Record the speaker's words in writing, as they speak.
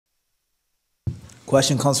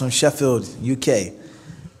Question comes from Sheffield, UK.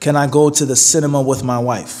 Can I go to the cinema with my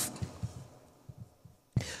wife?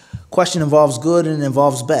 Question involves good and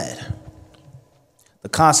involves bad. The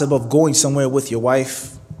concept of going somewhere with your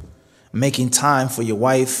wife, making time for your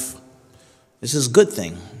wife, this is a good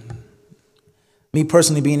thing. Me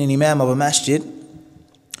personally being an imam of a masjid,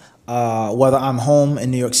 whether I'm home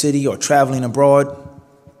in New York City or traveling abroad,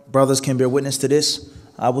 brothers can bear witness to this.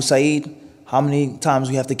 Abu Saeed, how many times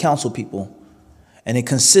we have to counsel people? And a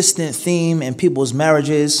consistent theme in people's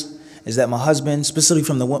marriages is that my husband, specifically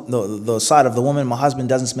from the side of the woman, my husband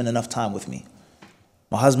doesn't spend enough time with me.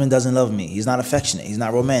 My husband doesn't love me. He's not affectionate. He's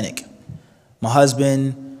not romantic. My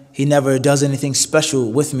husband, he never does anything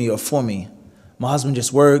special with me or for me. My husband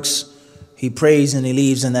just works, he prays and he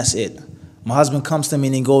leaves and that's it. My husband comes to me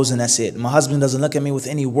and he goes and that's it. My husband doesn't look at me with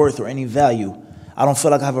any worth or any value. I don't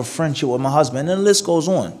feel like I have a friendship with my husband, and the list goes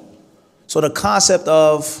on. So the concept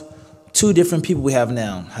of two different people we have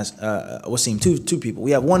now, two people.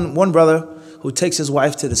 We have one brother who takes his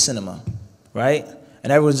wife to the cinema, right?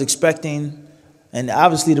 And everyone's expecting, and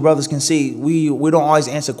obviously the brothers can see, we don't always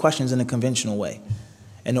answer questions in a conventional way,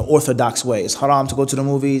 in an orthodox way. It's haram to go to the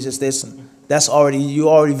movies, it's this. That's already, you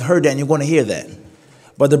already heard that and you're going to hear that.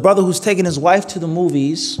 But the brother who's taking his wife to the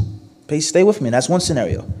movies, please stay with me, that's one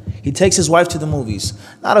scenario. He takes his wife to the movies,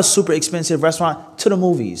 not a super expensive restaurant, to the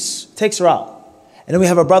movies, takes her out. And then we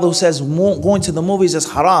have a brother who says going to the movies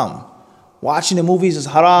is haram. Watching the movies is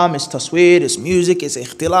haram, it's tasweer, it's music, it's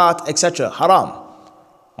ikhtilat, etc. Haram. All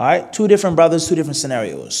right, two different brothers, two different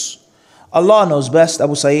scenarios. Allah knows best,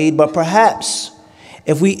 Abu Saeed, but perhaps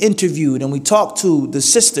if we interviewed and we talked to the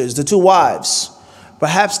sisters, the two wives,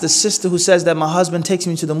 perhaps the sister who says that my husband takes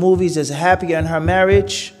me to the movies is happier in her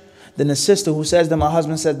marriage than the sister who says that my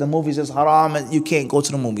husband says the movies is haram and you can't go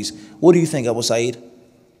to the movies. What do you think, Abu Saeed?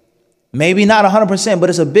 Maybe not 100%, but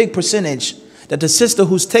it's a big percentage that the sister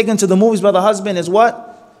who's taken to the movies by the husband is what?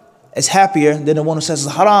 Is happier than the one who says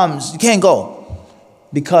it's haram, you can't go.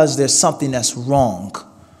 Because there's something that's wrong,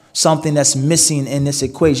 something that's missing in this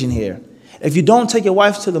equation here. If you don't take your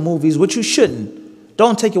wife to the movies, which you shouldn't,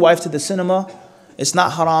 don't take your wife to the cinema. It's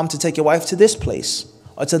not haram to take your wife to this place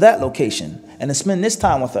or to that location and to spend this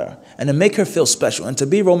time with her and to make her feel special and to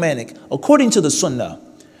be romantic according to the sunnah.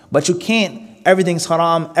 But you can't, everything's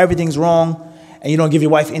haram, everything's wrong, and you don't give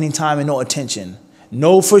your wife any time and no attention.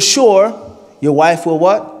 Know for sure your wife will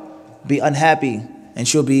what? Be unhappy, and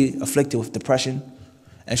she'll be afflicted with depression,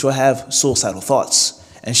 and she'll have suicidal thoughts.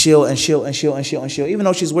 And she'll, even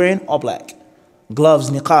though she's wearing all black,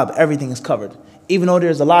 gloves, niqab, everything is covered. Even though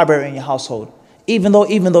there's a library in your household. Even though.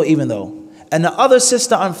 And the other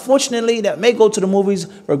sister, unfortunately, that may go to the movies,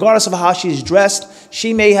 regardless of how she's dressed,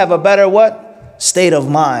 she may have a better what? State of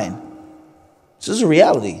mind. This is a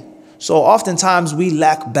reality. So oftentimes we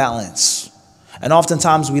lack balance. And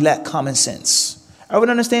oftentimes we lack common sense. Everyone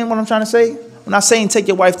understand what I'm trying to say? I'm not saying take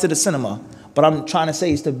your wife to the cinema, but I'm trying to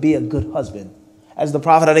say is to be a good husband. As the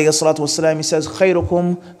Prophet ﷺ, he says,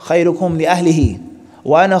 خَيْرُكُمْ لِأَهْلِهِ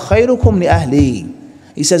وَأَنَا خَيْرُكُمْ لِأَهْلِي.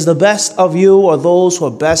 He says, the best of you are those who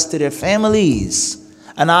are best to their families.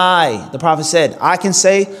 And I, the Prophet said, I can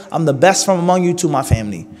say, I'm the best from among you to my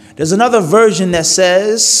family. There's another version that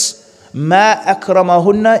says, مَا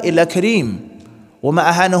أَكْرَمَهُنَّ إِلَّا كَرِيمٌ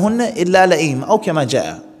وَمَا أَهَانَهُنَّ إِلَّا لَئِيمٌ أَوْ كَمَا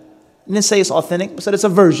جَاءَ. It didn't say it's authentic, but said it's a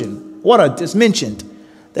version. It's mentioned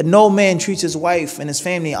that no man treats his wife and his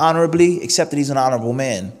family honorably except that he's an honorable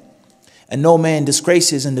man. And no man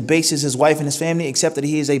disgraces and debases his wife and his family except that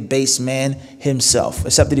he is a base man himself.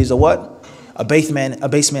 Except that he's a what? A base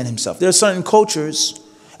man himself. There are certain cultures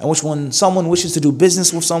in which when someone wishes to do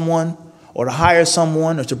business with someone or to hire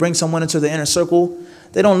someone or to bring someone into the inner circle,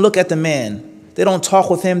 they don't look at the man. They don't talk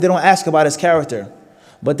with him. They don't ask about his character.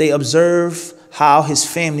 But they observe how his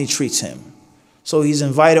family treats him. So he's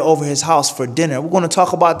invited over his house for dinner. We're going to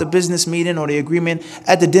talk about the business meeting or the agreement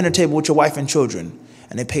at the dinner table with your wife and children.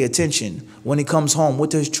 And they pay attention. When he comes home, what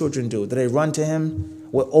do his children do? Do they run to him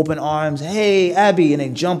with open arms? Hey, Abby, and they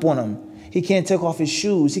jump on him. He can't take off his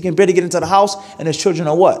shoes. He can barely get into the house, and his children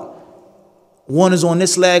are what? One is on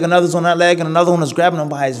this leg, another's on that leg, and another one is grabbing him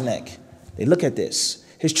by his neck. They look at this.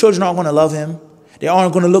 His children aren't going to love him. They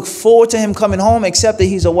aren't going to look forward to him coming home, except that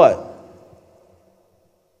he's a what?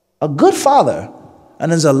 A good father.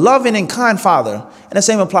 And is a loving and kind father. And the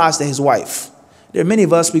same applies to his wife. There are many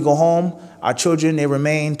of us, we go home, our children, they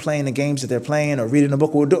remain playing the games that they're playing or reading a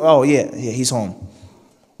book. Oh, yeah, he's home.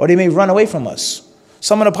 Or they may run away from us.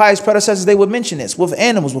 Some of the pious predecessors, they would mention this with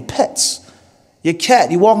animals, with pets. Your cat,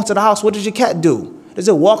 you walk into the house, what does your cat do? Does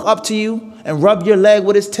it walk up to you and rub your leg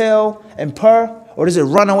with its tail and purr? Or does it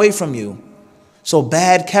run away from you? So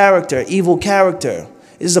bad character, evil character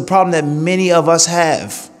This is a problem that many of us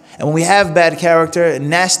have. And when we have bad character and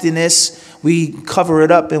nastiness, we cover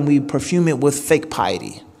it up and we perfume it with fake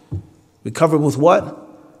piety. We cover it with what?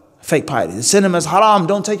 Fake piety. The cinema is haram.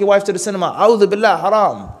 Don't take your wife to the cinema. A'udhu billah,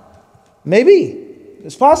 haram. Maybe.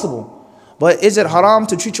 It's possible. But is it haram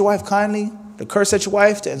to treat your wife kindly? To curse at your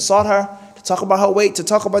wife? To insult her? To talk about her weight? To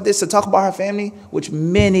talk about this? To talk about her family? Which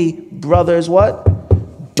many brothers what?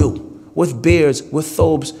 Do. With beards, with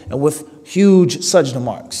thobes, and with huge sajda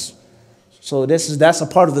marks. So that's a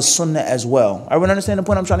part of the sunnah as well. Everyone understand the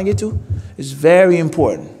point I'm trying to get to? It's very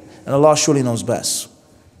important. And Allah surely knows best.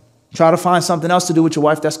 Try to find something else to do with your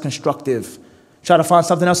wife that's constructive. Try to find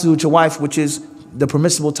something else to do with your wife which is the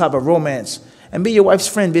permissible type of romance. And be your wife's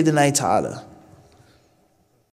friend, bid'nillahi ta'ala.